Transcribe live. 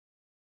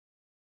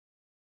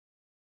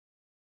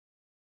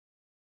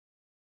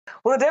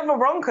Well, the Denver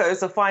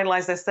Broncos have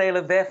finalized their sale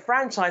of their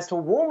franchise to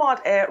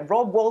Walmart heir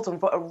Rob Walton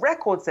for a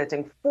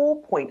record-setting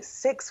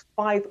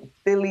 $4.65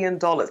 billion.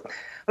 Well,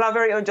 our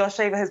very own Josh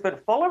Schafer has been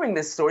following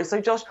this story. So,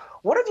 Josh,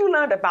 what have you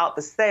learned about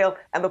the sale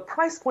and the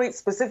price point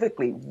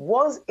specifically?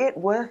 Was it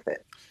worth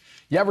it?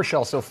 Yeah,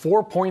 Rochelle, so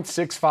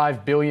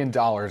 $4.65 billion.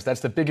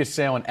 That's the biggest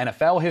sale in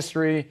NFL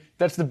history.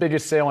 That's the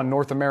biggest sale in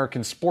North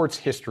American sports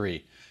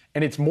history.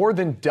 And it's more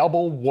than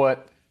double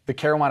what the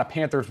Carolina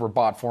Panthers were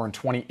bought for in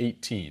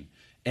 2018.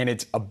 And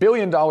it's $1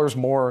 billion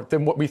more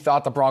than what we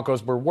thought the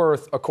Broncos were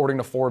worth, according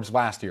to Forbes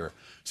last year.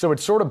 So it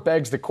sort of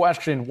begs the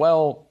question,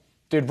 well,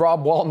 did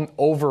Rob Walton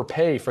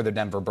overpay for the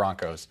Denver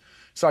Broncos?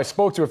 So I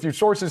spoke to a few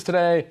sources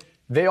today.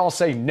 They all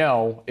say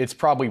no, it's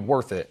probably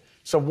worth it.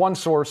 So one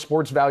source,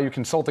 Sports Value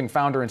Consulting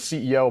founder and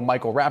CEO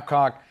Michael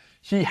Rapcock,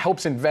 he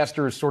helps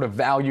investors sort of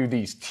value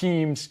these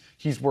teams.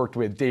 He's worked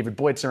with David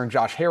Blitzer and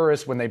Josh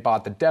Harris when they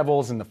bought the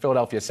Devils and the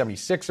Philadelphia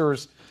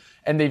 76ers.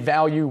 And they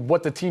value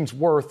what the team's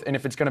worth and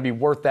if it's going to be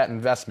worth that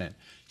investment.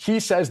 He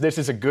says this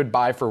is a good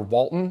buy for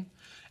Walton,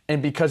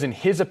 and because in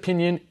his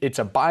opinion, it's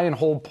a buy and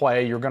hold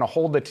play. You're going to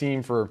hold the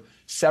team for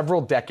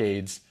several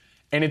decades,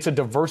 and it's a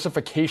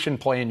diversification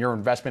play in your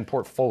investment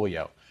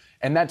portfolio.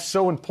 And that's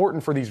so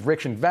important for these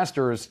rich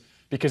investors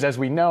because, as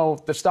we know,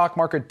 the stock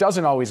market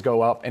doesn't always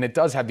go up, and it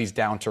does have these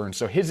downturns.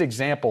 So his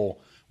example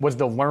was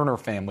the Lerner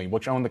family,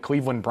 which owned the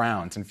Cleveland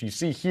Browns. And if you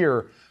see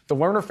here, the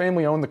Lerner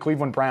family owned the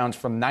Cleveland Browns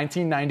from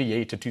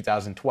 1998 to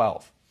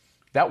 2012.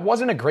 That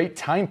wasn't a great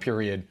time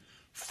period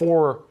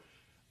for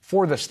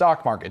the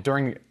stock market.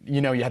 During,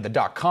 you had the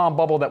dot-com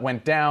bubble that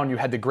went down, you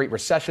had the Great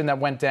Recession that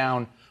went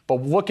down.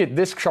 But look at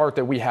this chart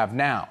that we have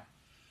now.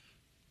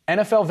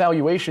 NFL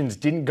valuations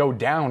didn't go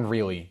down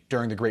really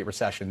during the Great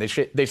Recession.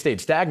 They stayed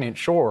stagnant,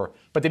 sure,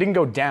 but they didn't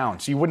go down,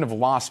 so you wouldn't have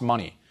lost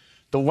money.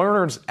 The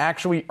Lerners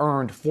actually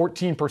earned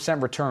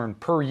 14% return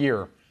per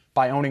year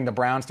by owning the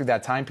Browns through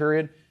that time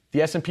period.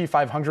 The S&P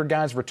 500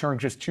 guys returned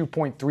just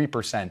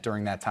 2.3%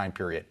 during that time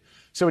period.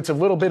 So it's a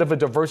little bit of a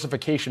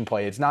diversification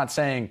play. It's not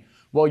saying,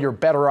 well, you're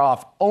better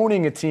off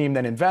owning a team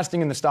than investing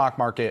in the stock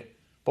market,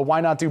 but why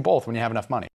not do both when you have enough money?